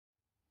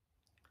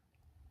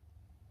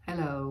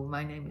Hello,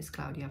 my name is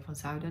Claudia van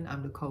Zuiden.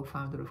 I'm the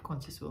co-founder of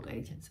Conscious World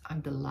Agents. I'm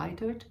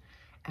delighted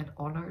and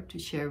honored to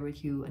share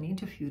with you an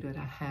interview that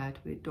I had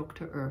with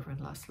Dr. Ervin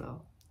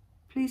Laszlo.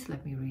 Please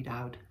let me read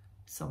out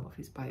some of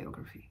his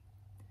biography.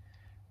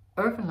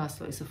 Ervin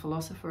Laszlo is a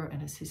philosopher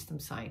and a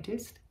systems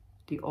scientist,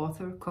 the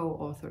author,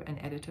 co-author and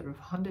editor of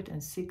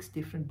 106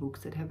 different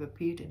books that have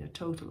appeared in a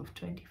total of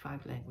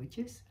 25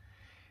 languages.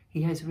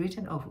 He has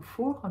written over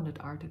 400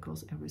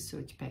 articles and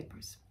research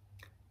papers.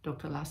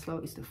 Dr.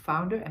 Laszlo is the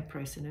founder and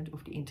president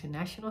of the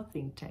international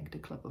think tank, the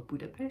Club of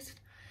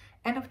Budapest,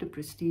 and of the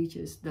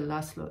prestigious the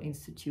Laszlo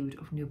Institute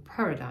of New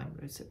Paradigm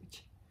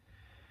Research.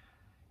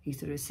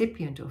 He's the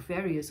recipient of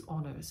various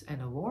honors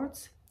and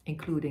awards,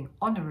 including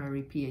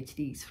honorary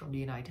PhDs from the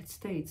United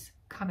States,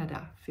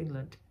 Canada,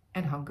 Finland,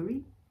 and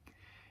Hungary.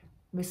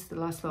 Mr.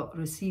 Laszlo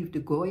received the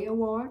Goya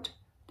Award,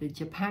 the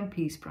Japan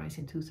Peace Prize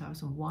in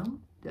 2001,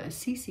 the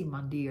Assisi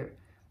Mandir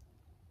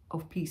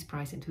of Peace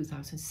Prize in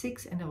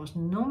 2006, and was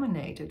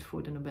nominated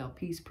for the Nobel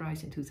Peace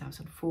Prize in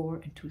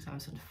 2004 and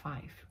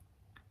 2005.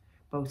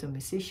 Both a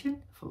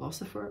musician,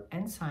 philosopher,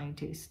 and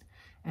scientist,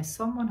 and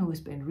someone who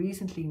has been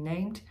recently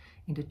named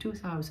in the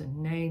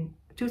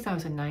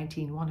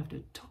 2019 one of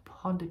the top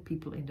 100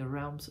 people in the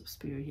realms of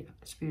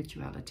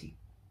spirituality.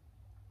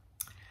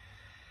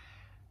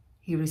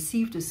 He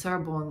received the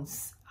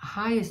Sorbonne's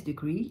highest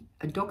degree,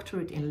 a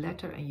doctorate in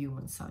letter and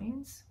human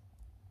science.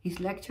 He's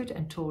lectured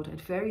and taught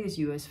at various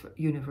US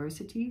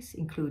universities,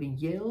 including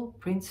Yale,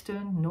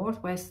 Princeton,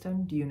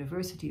 Northwestern, the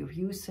University of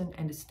Houston,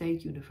 and the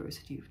State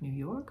University of New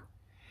York.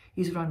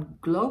 He's run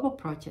global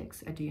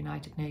projects at the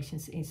United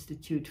Nations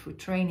Institute for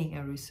Training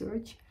and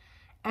Research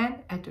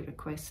and at the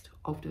request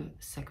of the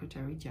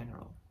Secretary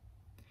General.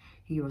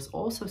 He was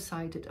also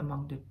cited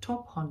among the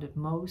top 100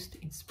 most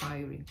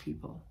inspiring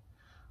people.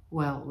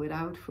 Well,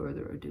 without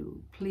further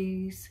ado,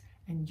 please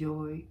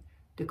enjoy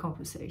the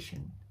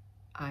conversation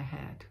I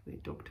had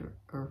with Dr.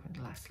 Ervin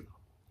Laszlo.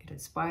 It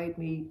inspired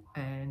me,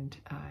 and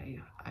I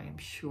am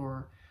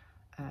sure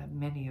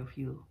many of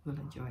you will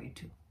enjoy it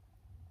too.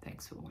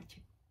 Thanks for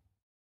watching.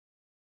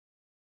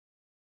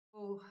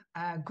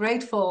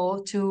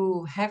 Grateful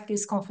to have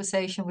this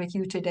conversation with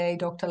you today,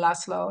 Dr.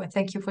 Laszlo, and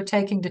thank you for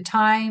taking the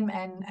time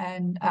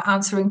and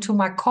answering to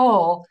my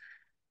call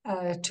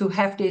to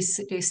have this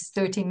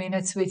 30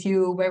 minutes with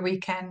you, where we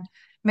can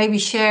maybe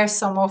share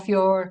some of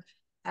your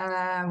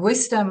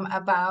wisdom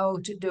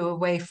about the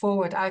way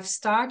forward. I've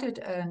started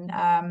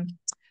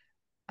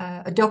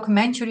a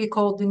documentary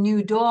called The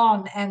New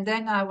Dawn, and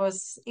then I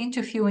was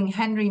interviewing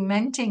Henry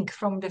Mentink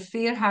from the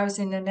Veerhuis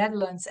in the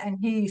Netherlands, and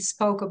he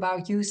spoke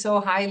about you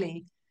so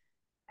highly,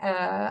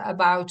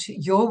 about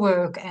your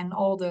work and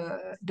all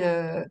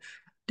the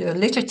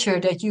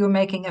literature that you're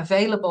making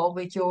available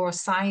with your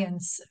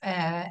science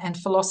and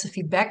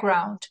philosophy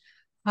background,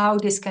 how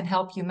this can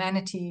help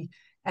humanity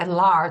at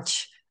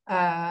large,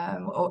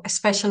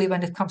 especially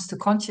when it comes to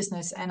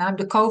consciousness. And I'm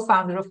the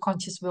co-founder of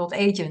Conscious World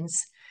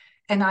Agents.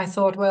 And I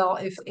thought, well,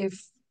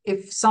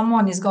 if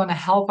someone is going to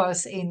help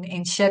us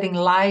in shedding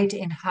light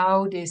in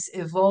how this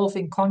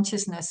evolving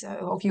consciousness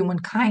of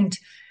humankind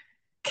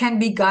can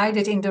be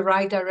guided in the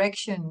right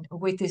direction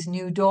with this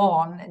new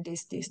dawn and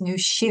this new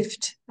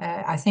shift.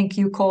 I think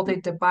you called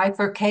it the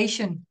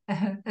bifurcation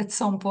at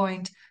some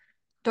point.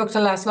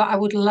 Dr. Laszlo, I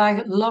would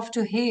love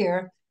to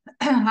hear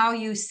how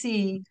you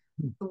see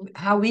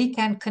how we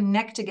can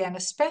connect again,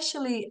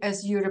 especially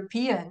as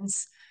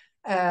Europeans,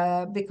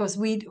 because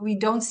we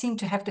don't seem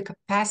to have the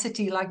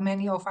capacity, like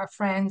many of our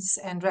friends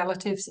and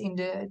relatives in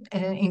the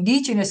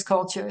indigenous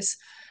cultures,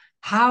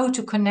 how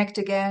to connect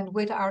again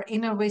with our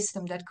inner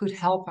wisdom that could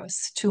help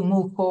us to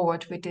move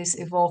forward with this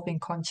evolving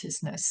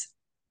consciousness.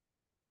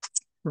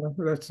 Well,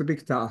 that's a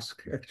big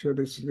task,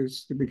 actually.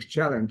 It's the big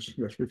challenge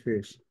that we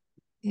face.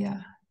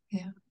 Yeah.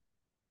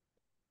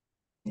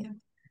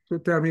 So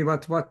tell me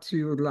what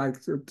you would like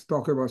to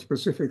talk about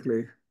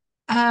specifically.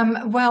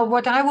 Well,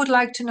 what I would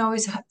like to know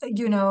is,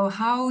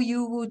 how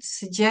you would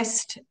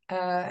suggest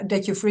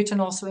that you've written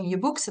also in your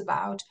books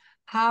about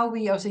how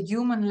we as a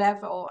human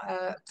level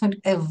can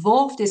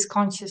evolve this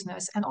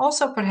consciousness, and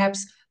also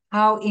perhaps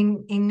how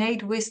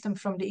innate wisdom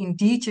from the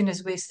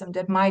indigenous wisdom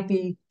that might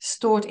be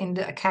stored in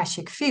the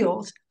Akashic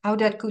field, how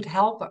that could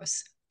help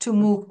us to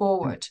move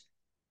forward.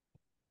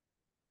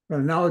 Well,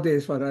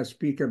 nowadays what I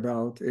speak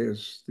about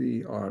is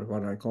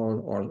what I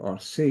call our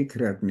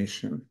sacred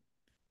mission.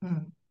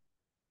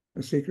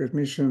 A sacred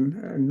mission,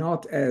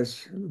 not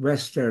as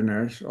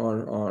Westerners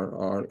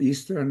or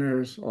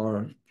Easterners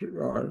or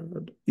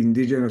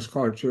indigenous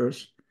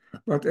cultures,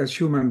 but as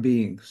human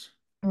beings.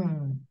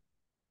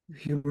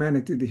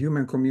 Humanity, the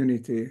human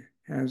community,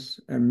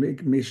 has a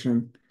big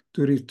mission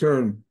to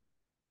return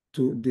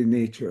to the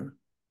nature,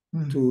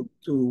 to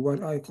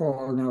what I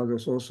call now,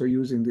 there's also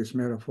using this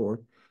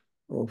metaphor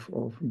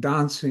of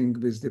dancing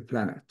with the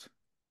planet.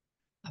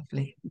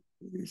 Lovely.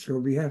 So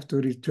we have to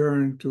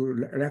return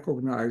to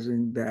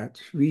recognizing that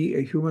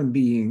we, human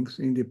beings,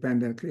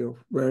 independently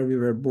of where we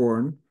were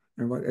born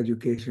and what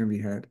education we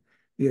had,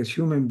 we as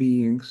human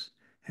beings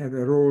have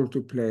a role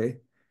to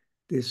play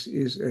This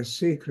is a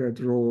sacred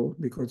role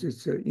because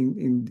it's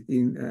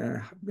in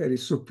a very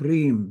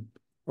supreme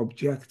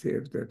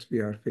objective that we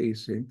are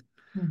facing.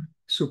 Mm.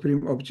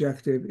 Supreme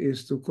objective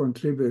is to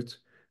contribute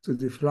to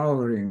the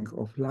flowering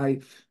of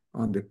life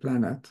on the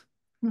planet.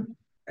 Mm.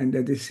 And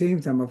at the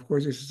same time, of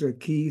course, this is a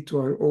key to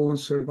our own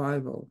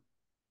survival.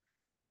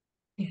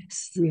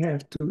 Yes. We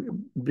have to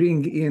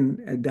bring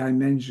in a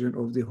dimension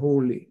of the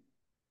holy,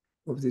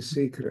 of the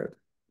sacred,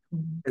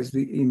 as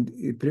the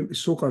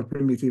so-called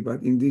primitive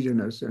but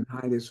indigenous and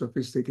highly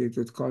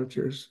sophisticated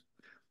cultures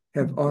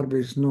have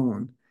always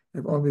known,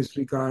 have always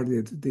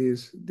regarded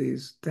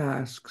these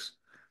tasks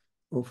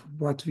of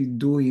what we're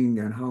doing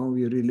and how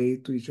we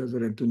relate to each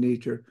other and to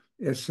nature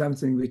as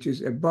something which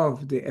is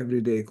above the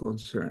everyday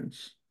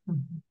concerns.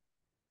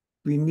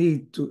 We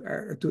need to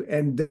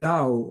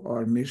endow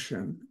our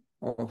mission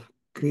of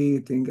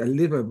creating a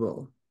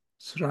livable,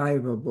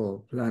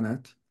 thrivable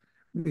planet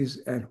with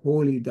a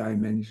holy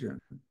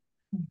dimension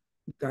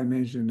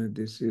that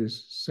this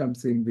is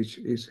something which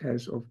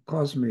has of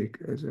cosmic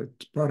as a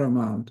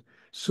paramount,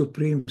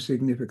 supreme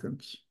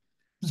significance.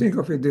 Think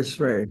of it this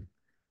way.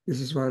 This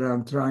is what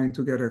I'm trying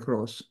to get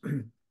across.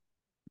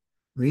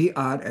 We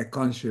are a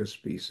conscious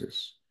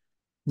species.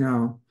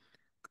 Now,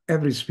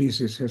 every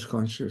species has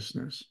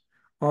consciousness.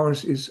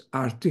 Ours is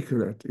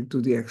articulate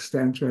to the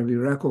extent where we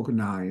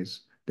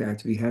recognize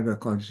that we have a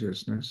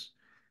consciousness.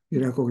 We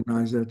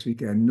recognize that we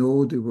can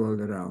know the world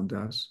around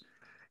us,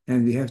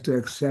 and we have to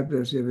accept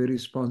that we have a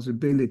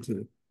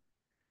responsibility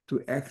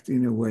to act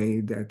in a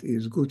way that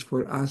is good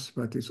for us,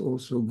 but is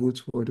also good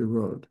for the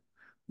world,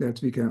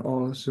 that we can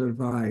all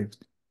survive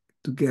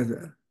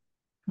together.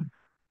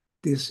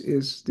 This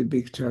is the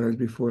big challenge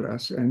before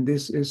us. And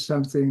this is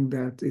something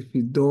that if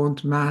we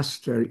don't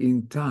master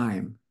in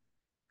time,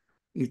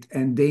 it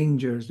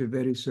endangers the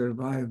very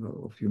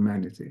survival of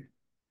humanity.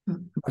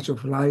 Much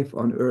of life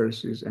on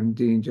Earth is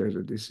endangered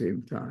at the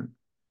same time.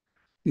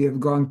 We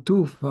have gone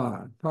too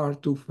far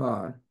too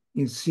far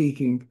in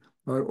seeking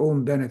our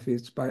own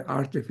benefits by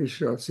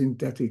artificial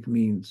synthetic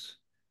means,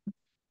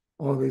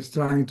 always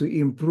trying to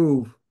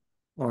improve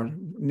our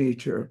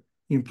nature,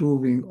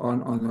 improving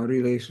on our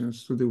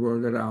relations to the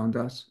world around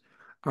us.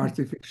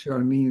 Artificial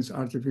means,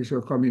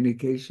 artificial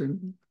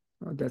communication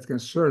that can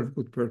serve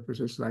good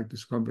purposes like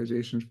these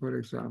conversations, for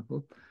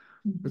example,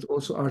 but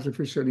also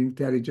artificial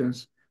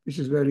intelligence, which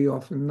is very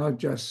often not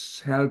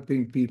just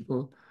helping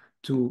people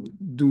to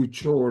do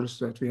chores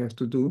that we have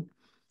to do,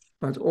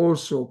 but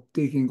also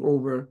taking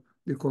over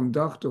the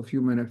conduct of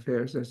human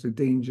affairs. That's the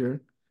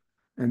danger.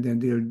 And then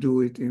they'll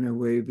do it in a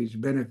way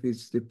which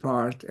benefits the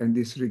part and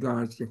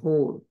disregards the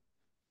whole.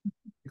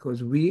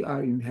 Because we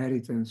are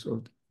inheritors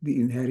of the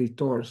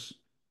inheritors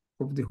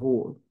of the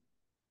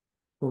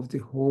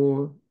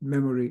whole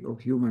memory of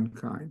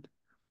humankind,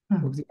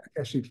 of the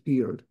Akashic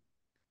field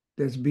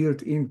that's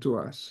built into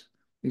us.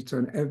 It's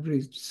on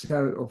every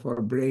cell of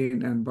our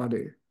brain and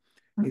body.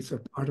 It's a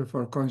part of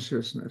our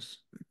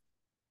consciousness.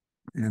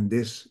 And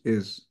this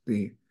is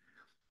the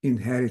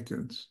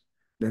inheritance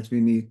that we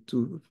need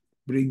to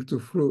bring to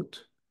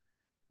fruit,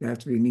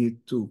 that we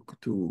need to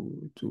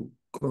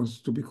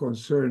be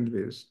concerned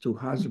with, to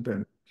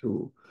husband,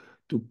 to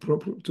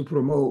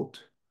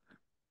promote,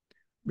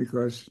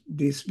 because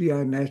we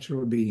are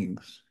natural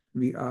beings.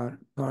 We are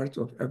part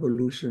of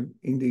evolution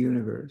in the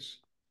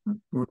universe,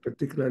 more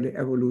particularly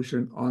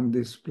evolution on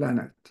this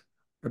planet,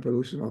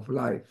 evolution of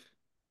life.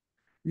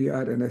 We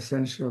are an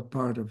essential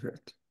part of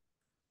it.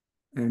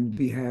 And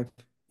we have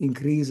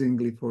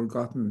increasingly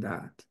forgotten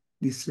that,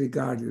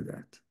 disregarded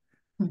that.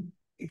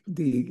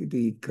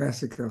 The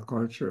classical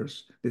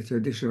cultures, the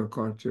traditional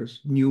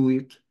cultures knew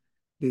it.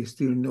 They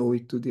still know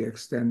it to the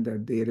extent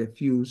that they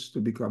refuse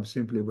to become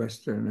simply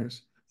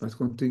Westerners, but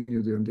continue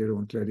in their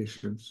own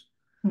traditions.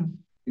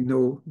 We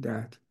know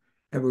that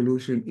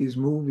evolution is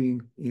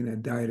moving in a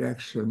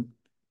direction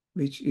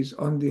which is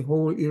on the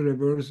whole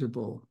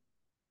irreversible.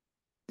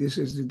 This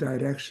is the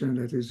direction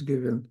that is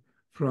given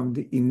from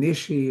the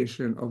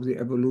initiation of the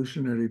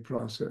evolutionary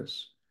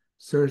process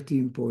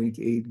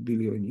 13.8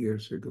 billion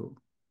years ago,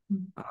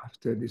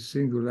 after the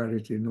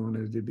singularity known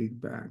as the Big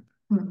Bang.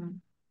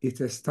 It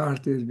has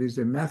started with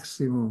the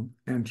maximum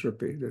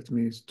entropy, that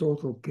means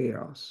total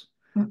chaos,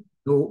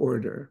 no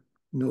order,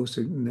 no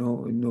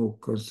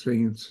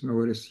constraints, no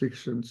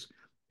restrictions.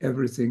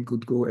 Everything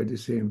could go at the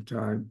same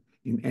time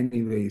in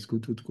any way it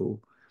could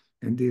go.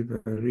 And they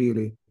were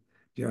really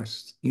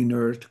just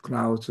inert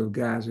clouds of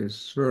gases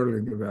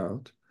swirling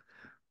about.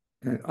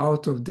 And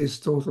out of this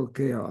total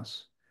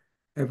chaos,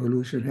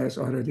 evolution has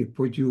already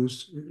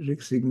produced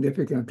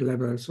significant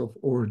levels of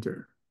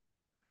order,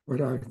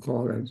 what I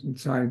call, and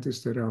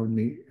scientists around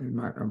me and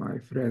my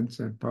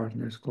friends and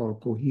partners call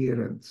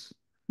coherence.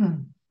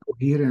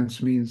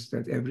 Coherence means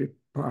that a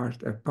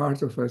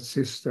part of a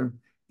system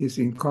is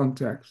in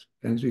contact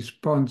and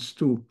responds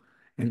to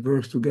and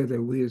works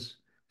together with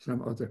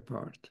some other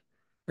part.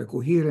 A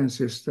coherent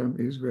system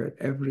is where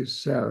every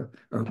cell,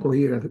 a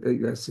coherent,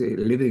 let's say,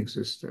 living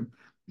system,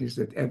 is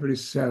that every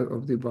cell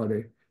of the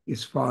body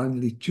is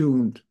finely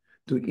tuned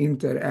to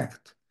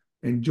interact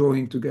and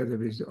join together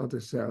with the other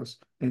cells,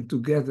 and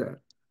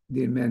together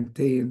they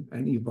maintain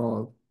and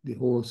evolve the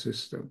whole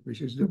system,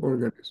 which is the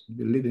organism,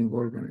 the living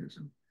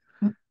organism.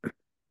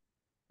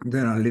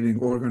 There are living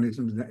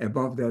organisms.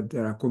 Above that,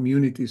 there are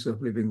communities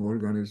of living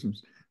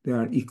organisms. There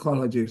are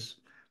ecologies,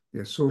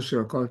 there are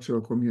social,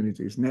 cultural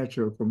communities,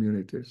 natural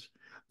communities.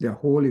 There are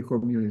holy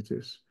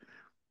communities.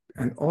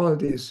 And all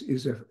this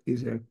is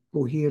a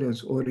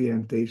coherence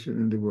orientation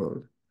in the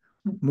world,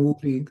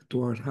 moving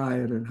toward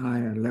higher and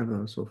higher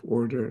levels of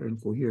order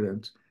and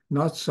coherence,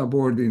 not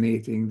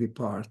subordinating the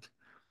part,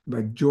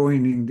 but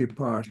joining the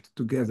part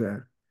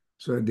together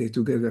so that they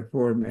together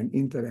form an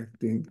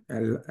interacting,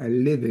 a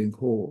living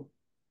whole.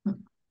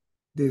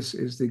 This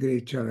is the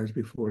great challenge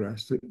before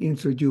us, to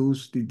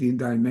introduce the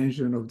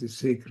dimension of the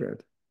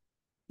sacred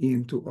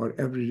into our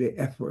everyday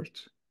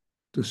efforts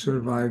to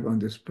survive on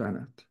this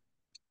planet.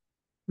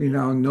 We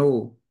now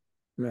know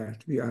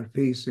that we are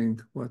facing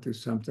what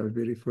is sometimes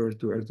we refer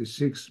to as the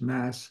sixth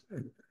mass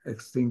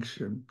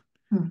extinction,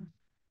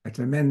 a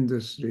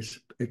tremendous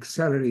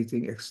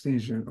accelerating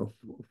extinction of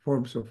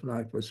forms of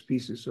life or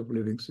species of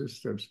living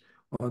systems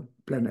on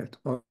planet.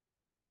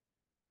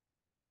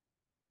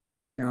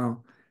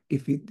 Now,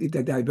 if the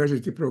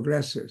diversity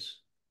progresses,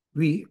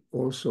 we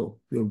also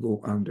will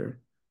go under.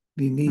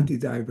 We need the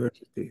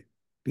diversity.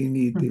 We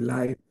need the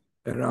life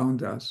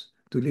around us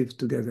to live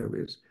together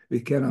with. We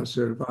cannot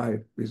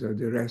survive without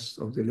the rest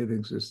of the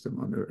living system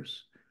on Earth.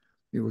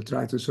 We will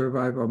try to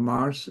survive on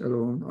Mars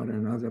alone or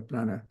another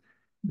planet.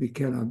 We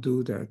cannot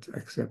do that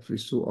except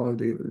through all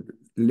the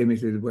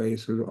limited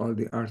ways, through all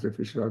the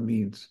artificial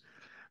means.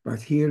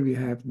 But here we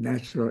have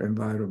natural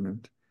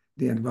environment,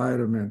 the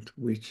environment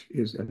which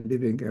is a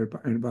living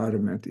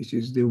environment, which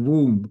is the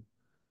womb,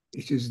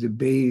 which is the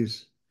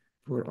base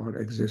for our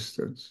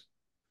existence.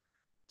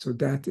 So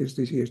that is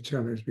the here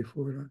challenge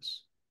before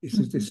us. This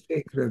is the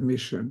sacred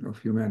mission of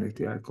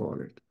humanity, I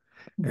call it.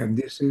 And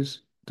this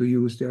is, to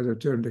use the other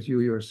term that you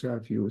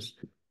yourself used,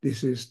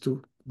 this is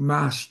to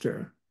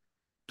master,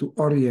 to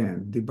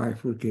orient the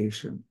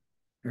bifurcation.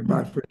 And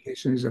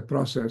bifurcation is a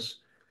process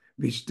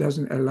which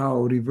doesn't allow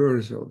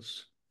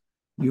reversals.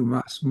 You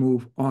must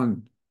move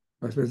on,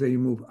 but whether you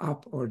move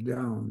up or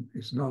down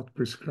is not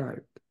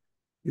prescribed.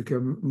 You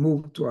can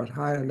move toward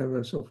higher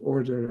levels of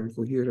order and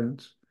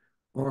coherence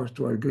or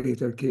toward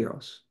greater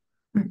chaos.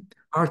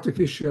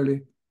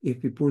 Artificially,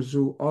 if we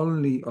pursue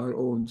only our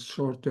own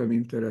short-term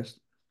interest,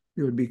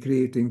 we will be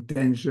creating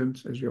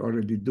tensions, as we're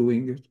already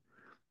doing it.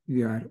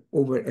 We are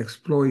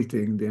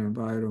over-exploiting the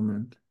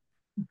environment.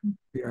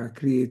 We are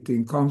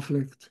creating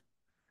conflict,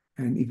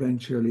 and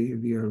eventually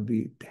we will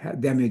be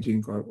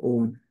damaging our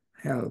own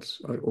health,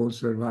 our own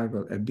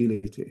survival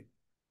ability.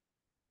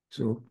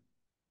 So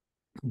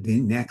the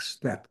next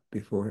step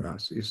before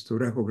us is to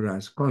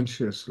recognize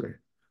consciously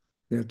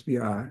that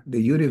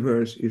the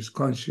universe is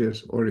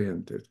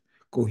conscious-oriented,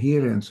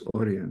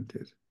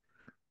 coherence-oriented.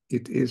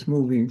 It is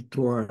moving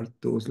toward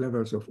those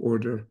levels of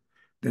order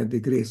that the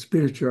great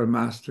spiritual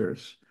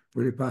masters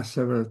for the past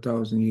several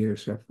thousand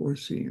years have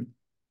foreseen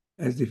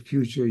as the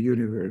future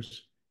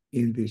universe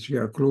in which we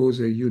are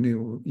closer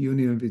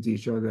union with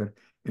each other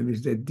and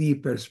with the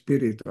deeper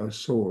spirit or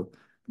soul,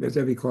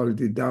 whether we call it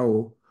the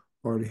Tao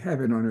or the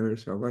heaven on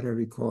earth or whatever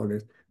we call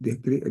it, the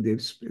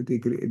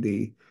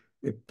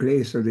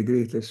place of the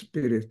greater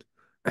spirit.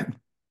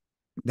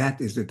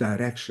 That is the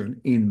direction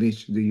in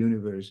which the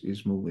universe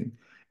is moving.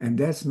 And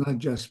that's not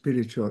just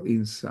spiritual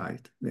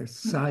insight, that's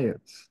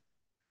science.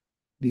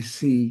 We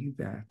see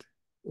that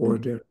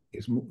order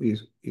is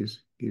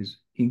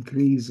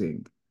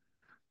increasing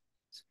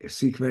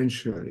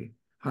sequentially.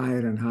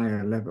 Higher and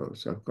higher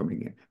levels are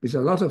coming in. There's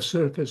a lot of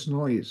surface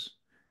noise,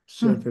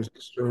 surface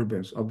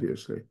disturbance,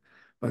 obviously.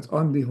 But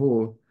on the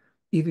whole,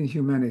 even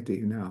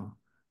humanity now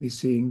is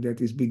seeing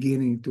that it's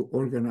beginning to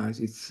organize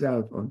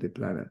itself on the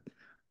planet,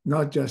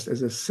 not just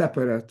as a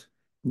separate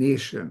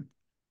nation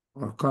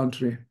or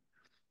country,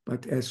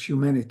 but as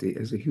humanity,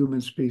 as a human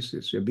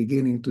species. We're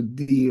beginning to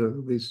deal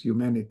with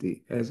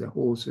humanity as a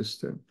whole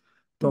system,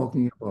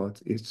 talking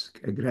about its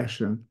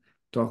aggression,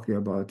 talking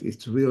about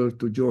its will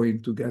to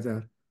join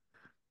together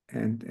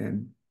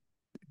and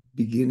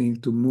beginning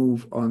to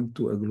move on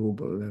to a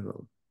global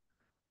level.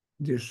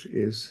 This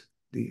is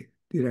the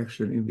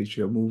direction in which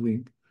we are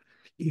moving.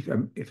 If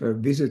a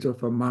visitor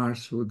from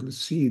Mars would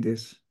see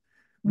this,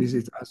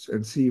 visit us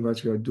and see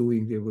what we are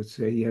doing, they would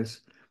say,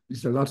 yes,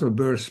 there's a lot of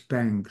birth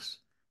pangs,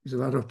 there's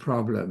a lot of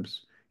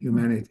problems.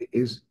 Humanity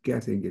is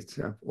getting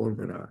itself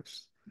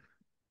organized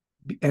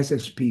as a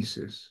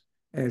species,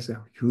 as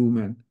a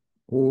human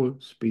whole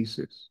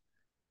species.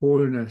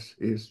 Wholeness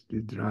is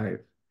the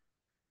drive.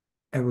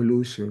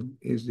 Evolution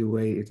is the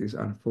way it is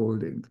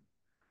unfolding,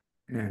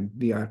 and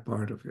we are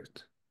part of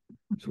it.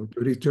 So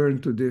to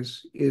return to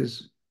this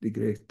is the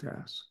great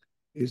task,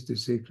 is the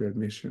sacred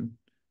mission,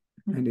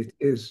 and it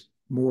is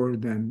more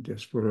than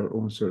just for our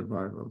own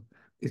survival.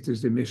 It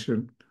is the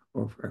mission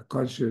of a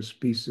conscious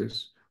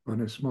species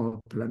on a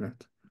small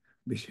planet,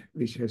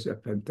 which has a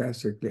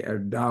fantastically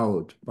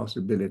endowed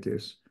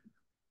possibilities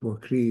for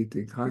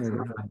creating higher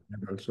and higher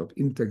levels of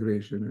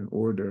integration and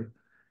order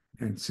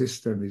and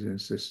system within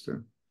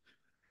system.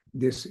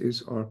 This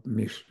is our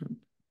mission.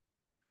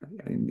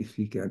 And if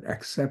we can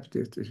accept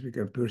it, if we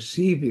can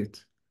perceive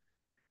it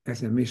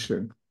as a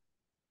mission,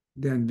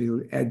 then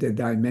we'll add a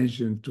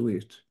dimension to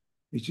it,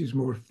 which is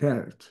more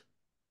felt,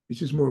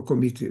 which is more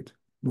committed,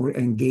 more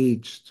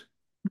engaged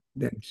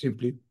than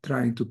simply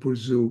trying to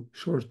pursue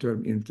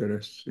short-term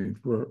interests in,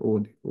 for our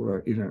own, or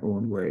in our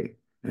own way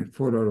and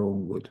for our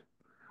own good.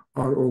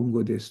 Our own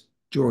good is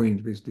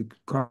joined with the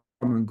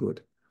common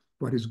good.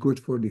 What is good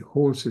for the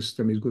whole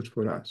system is good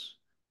for us.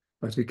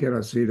 But we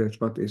cannot say that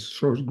what is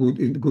good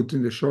in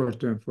the short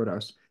term for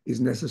us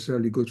is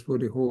necessarily good for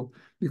the whole,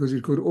 because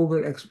it could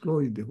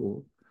overexploit the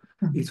whole.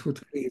 It would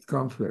create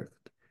conflict.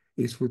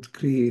 It would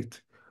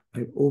create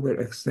an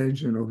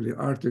overextension of the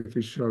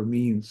artificial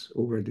means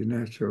over the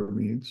natural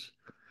means.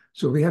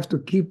 So we have to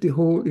keep the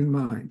whole in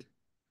mind.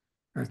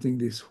 I think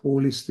this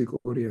holistic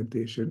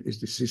orientation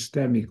is the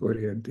systemic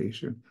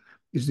orientation,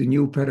 is the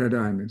new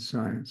paradigm in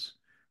science.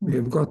 We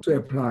have got to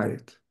apply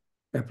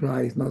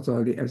it not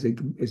only as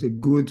a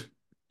good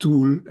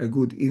tool, a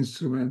good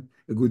instrument,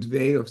 a good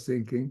way of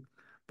thinking,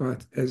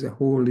 but as a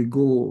holy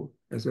goal,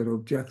 as an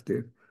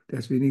objective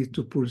that we need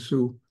to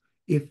pursue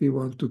if we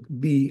want to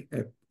be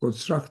a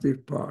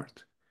constructive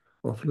part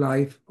of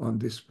life on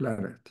this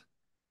planet,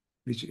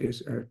 which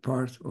is a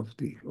part of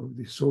the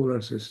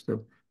solar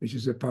system, which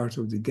is a part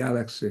of the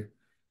galaxy,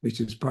 which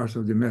is part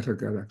of the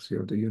meta-galaxy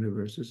of the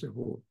universe as a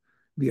whole.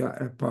 We are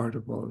a part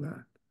of all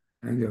that.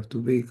 And we have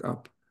to wake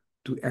up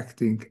to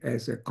acting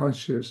as a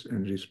conscious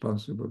and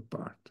responsible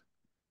part.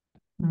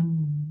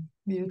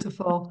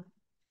 Beautiful.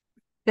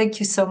 Thank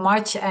you so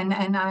much. And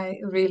I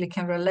really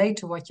can relate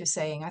to what you're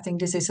saying. I think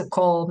this is a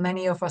call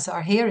many of us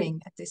are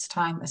hearing at this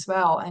time as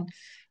well. And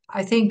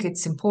I think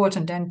it's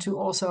important then to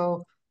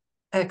also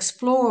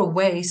explore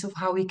ways of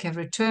how we can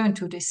return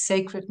to this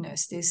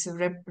sacredness, this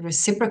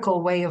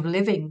reciprocal way of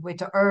living with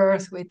the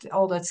earth, with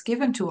all that's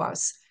given to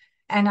us.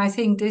 And I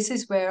think this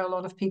is where a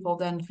lot of people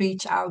then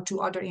reach out to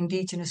other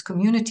indigenous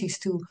communities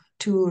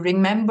to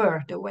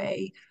remember the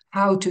way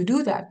how to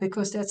do that,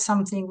 because that's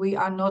something we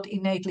are not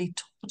innately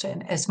taught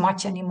and as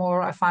much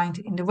anymore, I find,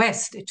 in the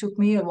West. It took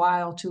me a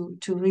while to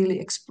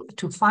really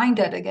to find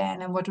that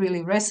again, and what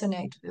really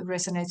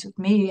resonates with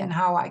me and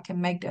how I can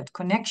make that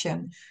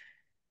connection.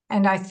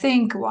 And I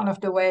think one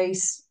of the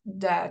ways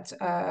that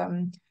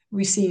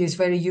we see is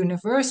very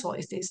universal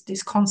is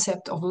this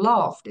concept of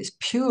love, this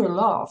pure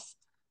love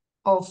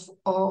of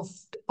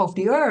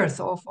the earth,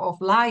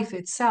 of life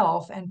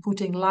itself, and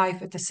putting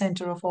life at the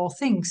center of all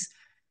things.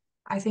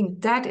 I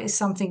think that is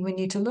something we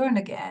need to learn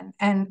again.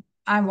 And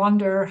I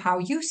wonder how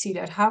you see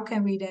that. How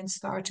can we then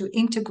start to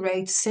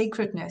integrate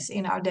sacredness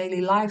in our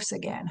daily lives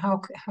again? How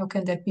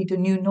can that be the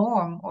new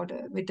norm, or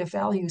with the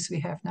values we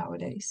have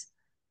nowadays?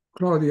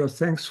 Claudia,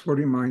 thanks for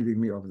reminding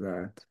me of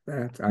that.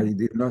 That I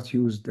did not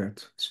use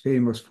that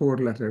famous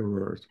four-letter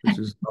word, which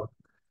is not,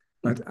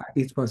 but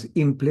it was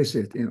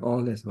implicit in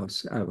all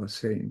that I was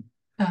saying.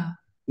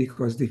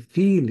 Because the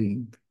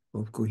feeling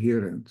of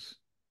coherence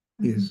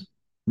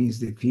means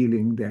the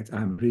feeling that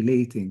I'm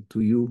relating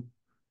to you,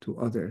 to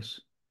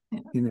others,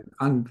 in an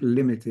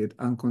unlimited,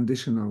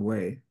 unconditional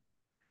way.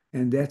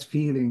 And that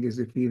feeling is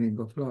the feeling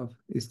of love,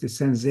 is the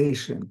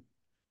sensation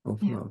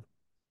of love.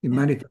 The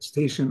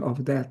manifestation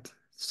of that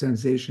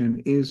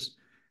sensation is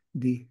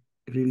the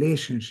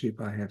relationship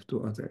I have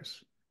to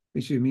others,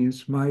 which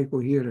means my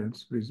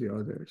coherence with the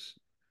others.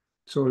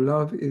 So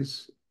love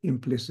is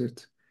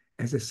implicit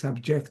as a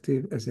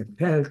subjective, as a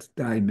felt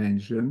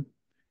dimension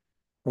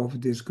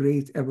of this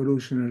great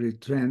evolutionary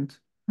trend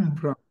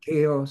from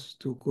chaos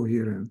to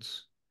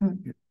coherence,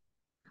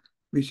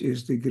 which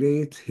is the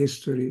great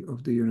history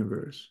of the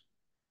universe.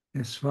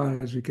 As far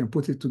as we can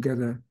put it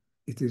together,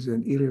 it is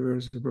an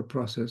irreversible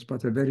process,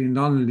 but a very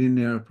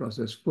non-linear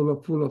process, full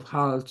of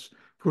halts,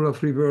 full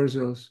of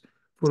reversals,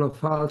 full of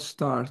false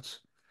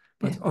starts.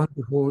 But on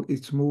the whole,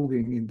 it's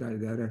moving in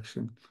that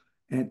direction.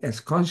 And as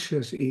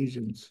conscious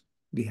agents,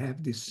 we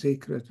have this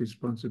sacred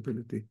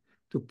responsibility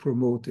to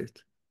promote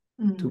it,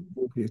 to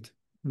move it,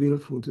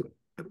 willful, to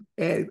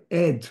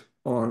add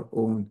our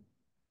own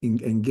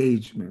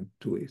engagement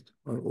to it,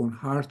 our own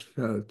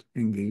heartfelt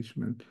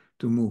engagement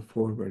to move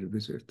forward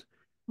with it.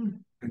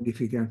 And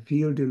if we can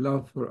feel the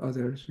love for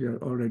others, we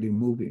are already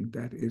moving.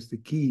 That is the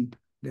key.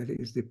 That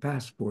is the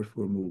passport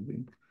for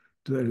moving,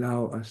 to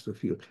allow us to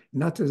feel,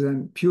 not as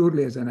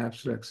purely as an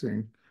abstract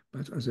thing,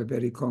 but as a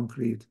very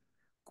concrete,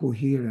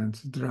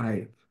 coherent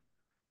drive.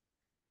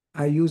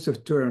 I use a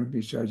term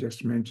which I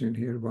just mentioned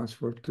here once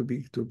for to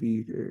be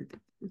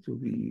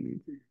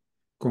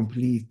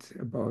complete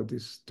about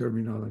this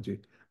terminology.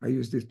 I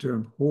use the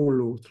term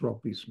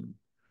holotropism.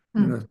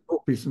 You know,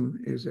 tropism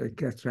is a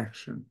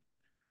attraction.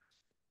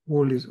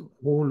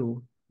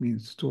 Holo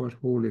means toward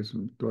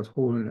holism, toward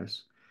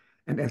wholeness,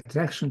 and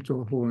attraction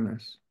to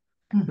wholeness.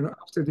 You know,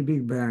 after the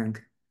Big Bang,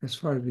 as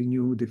far as we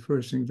knew, the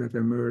first thing that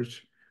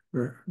emerged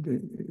were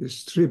the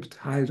stripped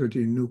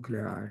hydrogen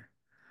nuclei.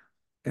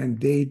 And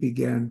they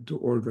began to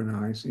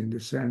organize in the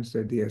sense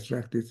that they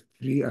attracted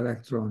free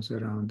electrons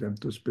around them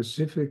to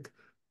specific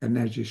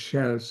energy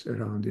shells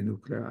around the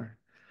nuclei.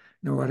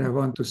 Now, what I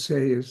want to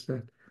say is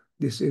that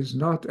this is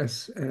not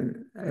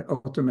an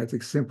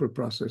automatic, simple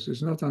process.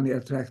 It's not only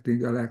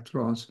attracting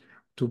electrons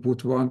to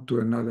put one to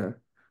another.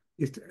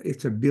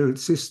 It's a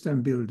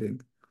system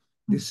building.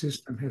 This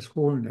system has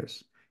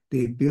wholeness.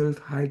 They build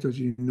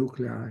hydrogen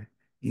nuclei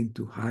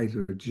into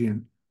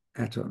hydrogen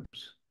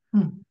atoms,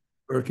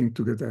 working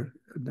together,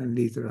 then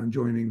later on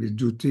joining with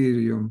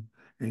deuterium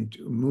and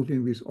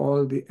moving with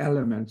all the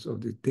elements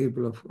of the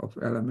table of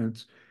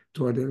elements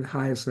toward the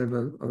highest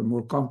level or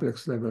more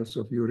complex levels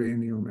of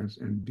uranium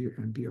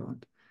and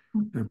beyond,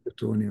 and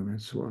plutonium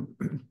and so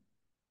on.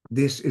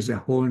 This is a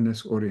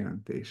wholeness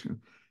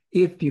orientation.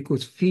 If you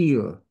could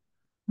feel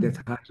that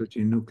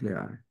hydrogen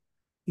nuclei,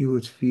 you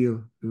would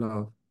feel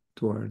love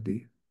toward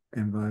the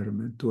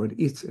environment, toward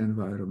its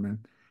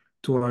environment,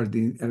 toward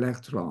the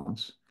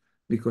electrons,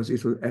 because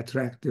it will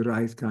attract the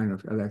right kind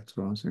of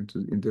electrons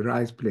in the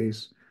right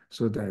place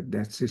so that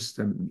that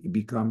system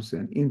becomes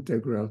an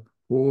integral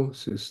whole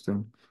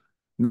system,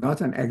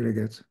 not an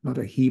aggregate, not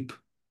a heap,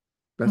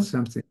 but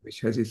something which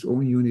has its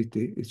own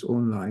unity, its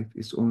own life,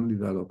 its own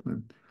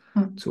development.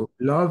 So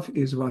love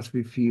is what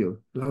we feel.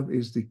 Love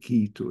is the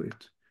key to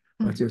it.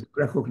 But just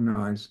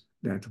recognize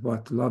that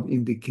what love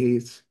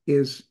indicates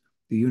is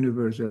the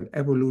universal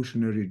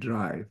evolutionary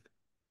drive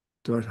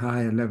toward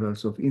higher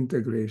levels of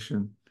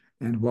integration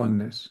and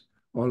oneness,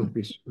 all of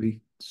which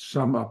we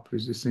sum up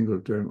with the single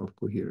term of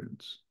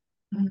coherence.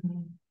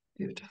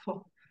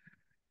 Beautiful.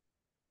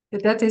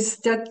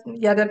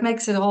 That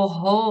makes it all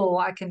whole.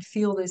 I can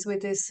feel this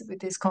with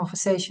this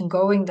conversation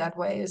going that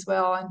way as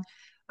well. And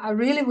I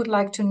really would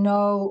like to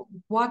know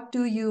what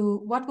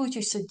would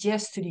you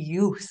suggest to the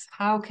youth?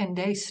 How can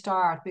they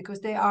start?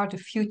 Because they are the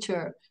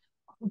future.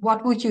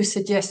 What would you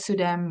suggest to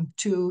them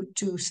to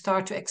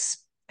start to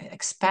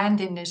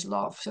expand in this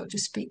love, so to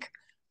speak?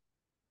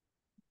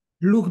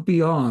 Look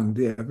beyond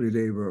the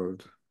everyday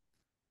world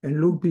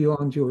and look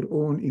beyond your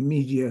own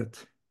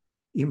immediate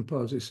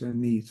impulses and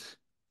needs.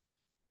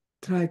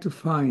 Try to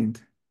find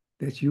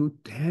that you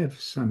have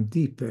some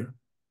deeper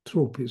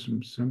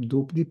tropisms, some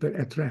deeper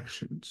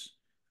attractions,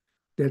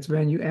 that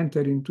when you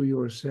enter into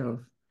yourself,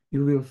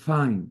 you will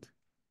find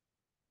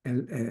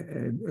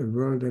a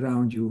world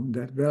around you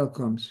that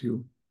welcomes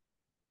you,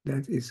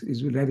 that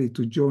is ready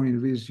to join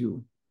with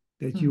you,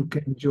 that you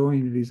can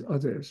join with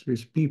others,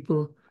 with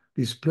people,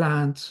 with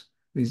plants,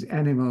 with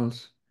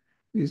animals,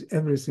 with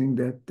everything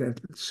that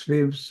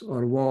swims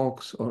or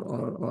walks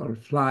or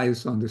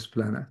flies on this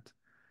planet.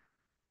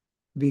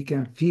 We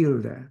can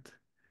feel that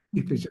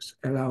if we just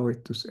allow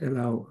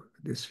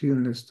this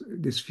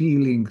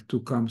feeling to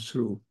come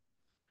through.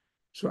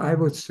 So I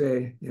would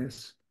say,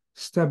 yes,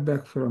 step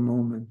back for a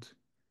moment.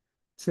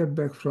 Step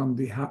back from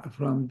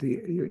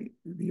your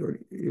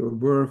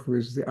work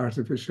with the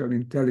artificial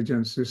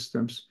intelligence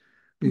systems,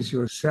 with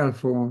your cell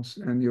phones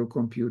and your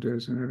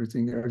computers and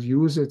everything else.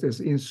 Use it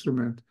as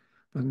instrument,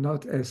 but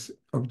not as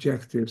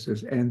objectives,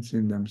 as ends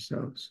in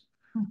themselves.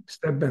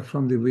 Step back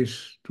from the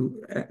wish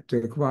to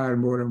acquire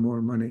more and more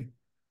money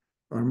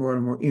or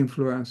more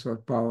influence or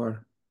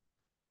power.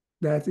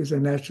 That is a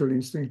natural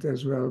instinct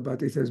as well,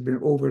 but it has been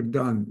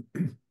overdone.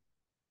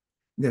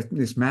 That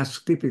is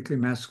typically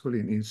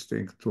masculine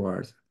instinct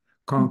toward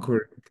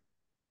conquering,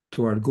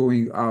 toward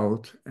going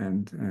out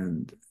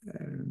and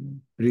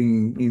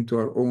bringing into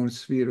our own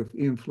sphere of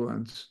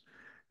influence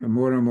and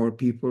more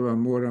people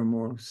and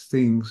more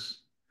things.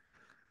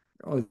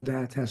 All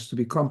that has to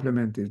be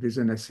complemented with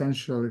an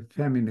essentially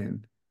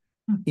feminine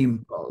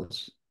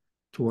impulse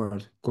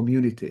toward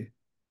community,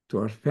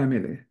 toward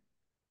family,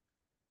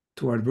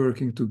 toward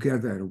working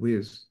together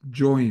with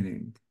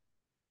joining.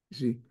 You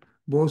see,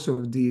 both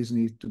of these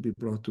need to be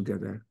brought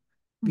together.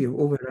 We have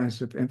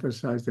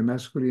overemphasized the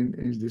masculine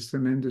is this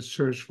tremendous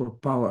search for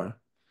power,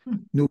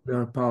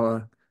 nuclear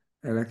power,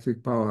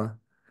 electric power,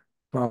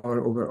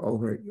 power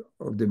over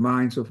of the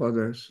minds of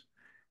others.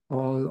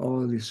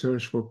 All the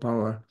search for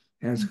power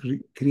has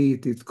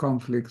created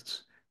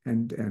conflicts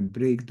and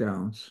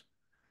breakdowns.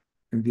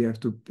 And we have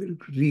to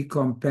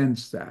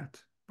recompense that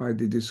by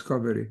the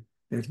discovery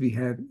that we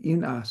have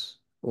in us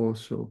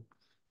also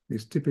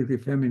this typically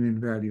feminine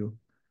value,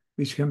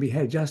 which can be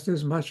had just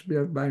as much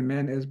by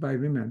men as by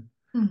women.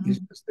 It's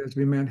just that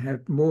women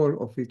have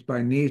more of it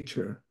by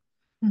nature.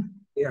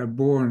 They are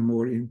born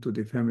more into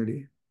the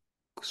family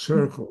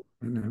circle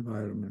and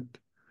environment.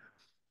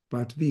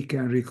 But we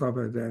can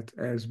recover that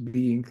as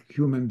being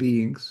human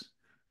beings,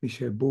 which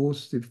have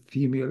both the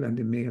female and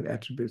the male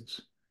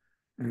attributes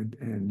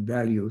and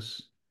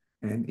values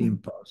and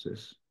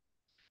impulses.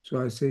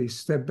 So I say,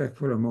 step back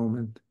for a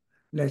moment,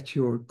 let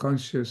your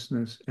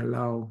consciousness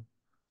allow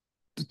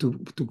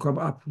to come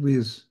up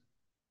with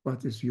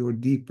what is your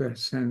deeper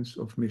sense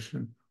of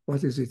mission.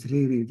 What is it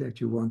really that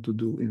you want to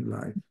do in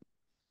life?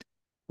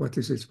 What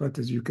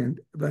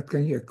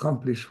can you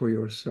accomplish for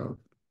yourself?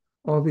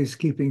 Always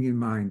keeping in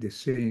mind the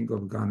saying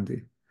of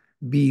Gandhi,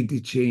 be the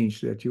change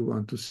that you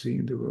want to see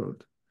in the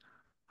world.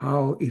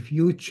 How, if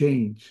you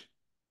change,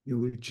 you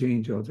will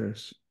change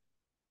others.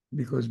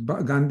 Because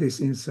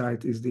Gandhi's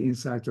insight is the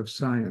insight of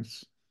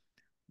science.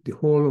 the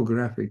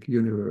holographic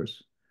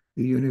universe,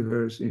 the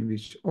universe in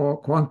which all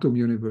quantum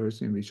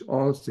universe in which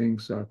all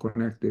things are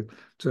connected.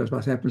 So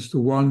what happens to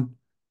one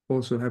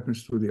also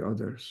happens to the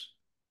others.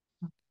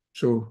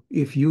 So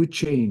if you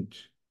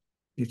change,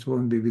 it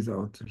won't be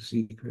without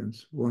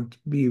sequence, won't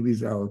be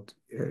without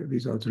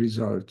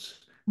results,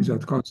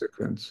 without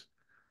consequence.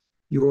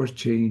 Your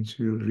change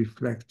will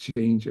reflect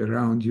change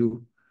around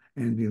you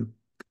and will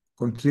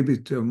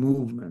contribute to a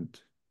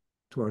movement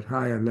toward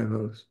higher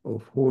levels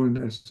of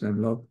wholeness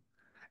and love,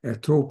 a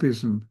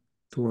tropism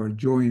toward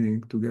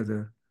joining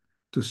together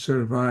to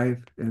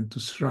survive and to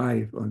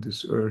thrive on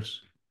this earth,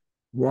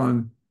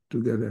 one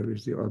together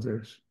with the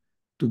others.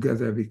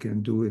 Together we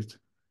can do it.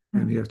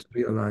 And we have to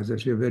realize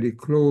that we are very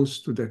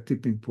close to that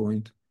tipping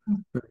point.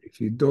 But if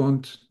we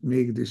don't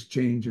make this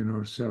change in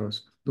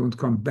ourselves, don't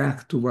come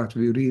back to what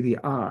we really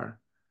are,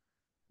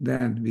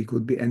 then we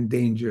could be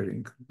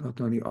endangering not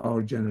only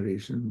our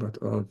generation, but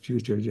all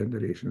future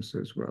generations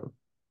as well.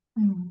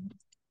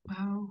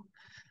 Wow.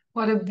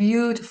 What a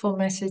beautiful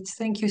message.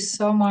 Thank you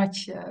so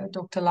much,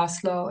 Dr.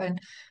 Laszlo. And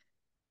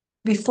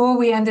before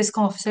we end this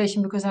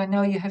conversation, because I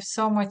know you have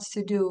so much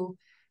to do,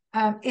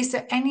 is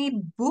there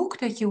any book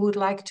that you would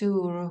like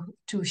to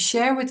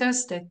share with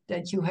us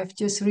that you have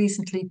just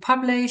recently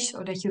published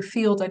or that you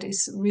feel that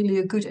is really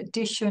a good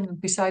addition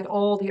beside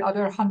all the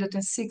other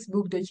 106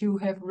 books that you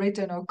have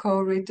written or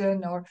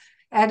co-written or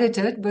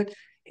edited? But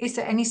is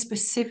there any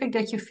specific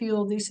that you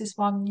feel this is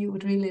one you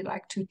would really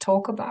like to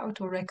talk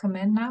about or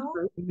recommend now?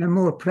 In a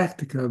more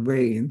practical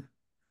vein,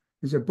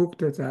 is a book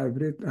that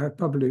I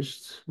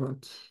published,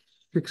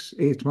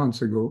 8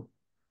 months ago,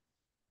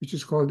 which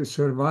is called The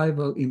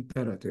Survival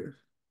Imperative.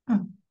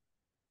 And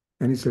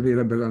it's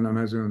available on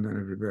Amazon and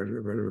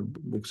everywhere where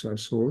books are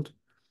sold.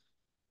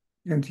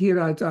 And here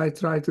I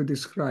try to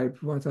describe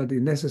what are the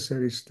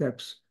necessary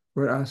steps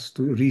for us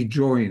to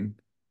rejoin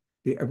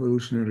the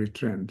evolutionary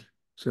trend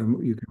so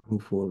you can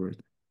move forward.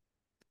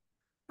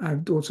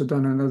 I've also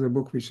done another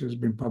book which has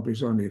been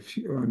published only a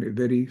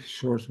very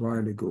short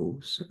while ago,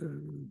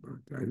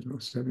 I don't know,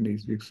 7,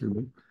 8 weeks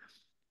ago.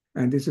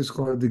 And this is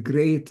called The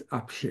Great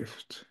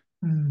Upshift.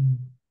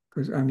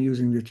 Because I'm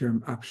using the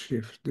term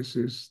upshift. This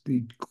is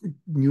the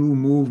new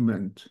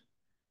movement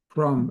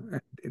from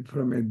a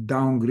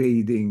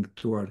downgrading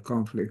toward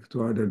conflict,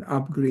 toward an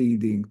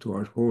upgrading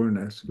toward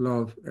wholeness,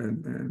 love,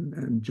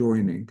 and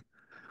joining.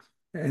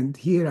 And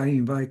here I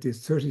invited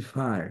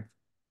 35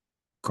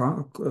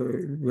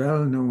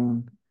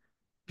 well-known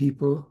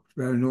people,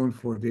 well-known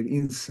for their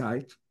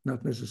insight,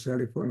 not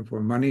necessarily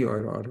for money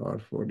or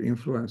for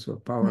influence or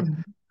power,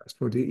 but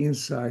for the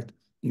insight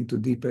into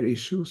deeper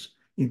issues,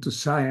 into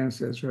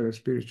science as well as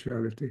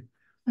spirituality.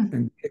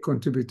 And they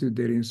contributed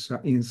their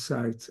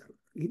insights,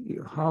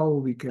 how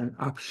we can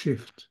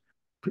upshift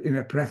in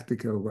a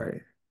practical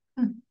way.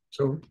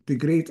 So The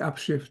Great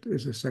Upshift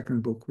is a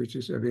second book, which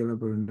is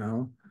available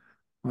now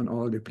on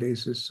all the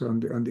places on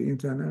the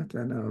internet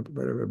and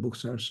wherever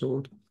books are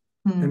sold.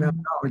 And I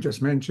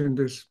just mentioned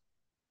this.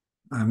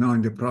 I'm now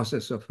in the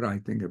process of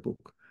writing a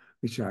book,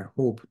 which I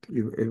hope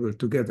we will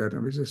together.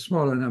 And with a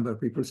smaller number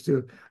of people,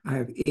 still, I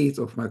have 8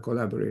 of my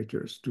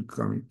collaborators to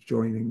come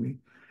joining me,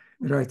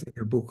 writing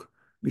a book,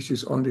 which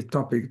is on the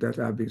topic that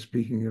I've been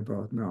speaking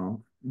about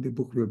now. The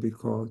book will be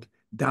called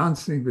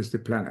Dancing with the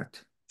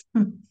Planet,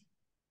 a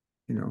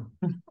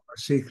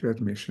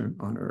sacred mission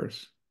on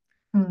Earth.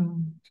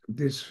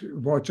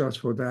 Watch out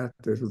for that.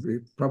 There will be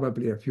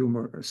probably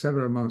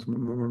several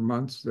more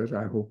months that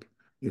I hope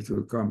it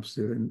will come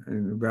still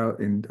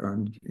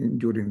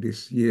during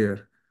this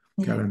year,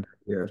 calendar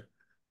year.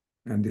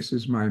 And this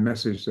is my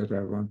message that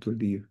I want to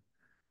leave.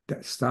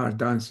 Start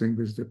dancing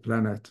with the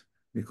planet,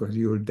 because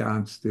you'll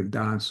dance the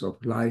dance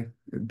of life,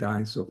 the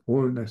dance of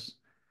wholeness,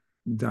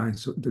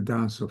 the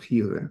dance of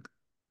healing.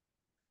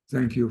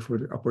 Thank you for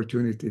the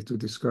opportunity to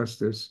discuss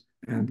this,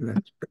 and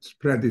let's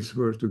spread this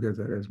word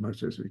together as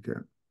much as we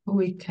can.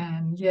 We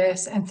can,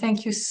 yes. And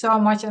thank you so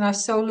much. And I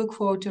so look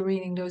forward to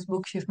reading those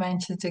books you've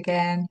mentioned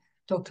again,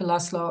 Dr.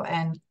 Laszlo.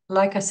 And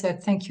like I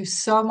said, thank you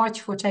so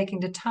much for taking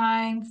the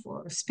time,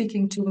 for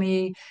speaking to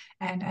me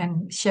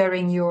and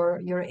sharing your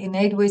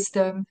innate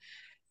wisdom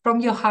from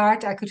your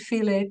heart. I could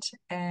feel it.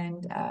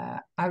 And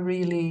I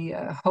really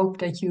hope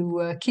that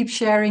you keep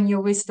sharing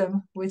your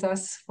wisdom with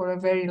us for a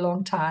very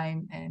long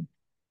time. And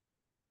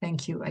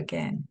thank you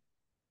again.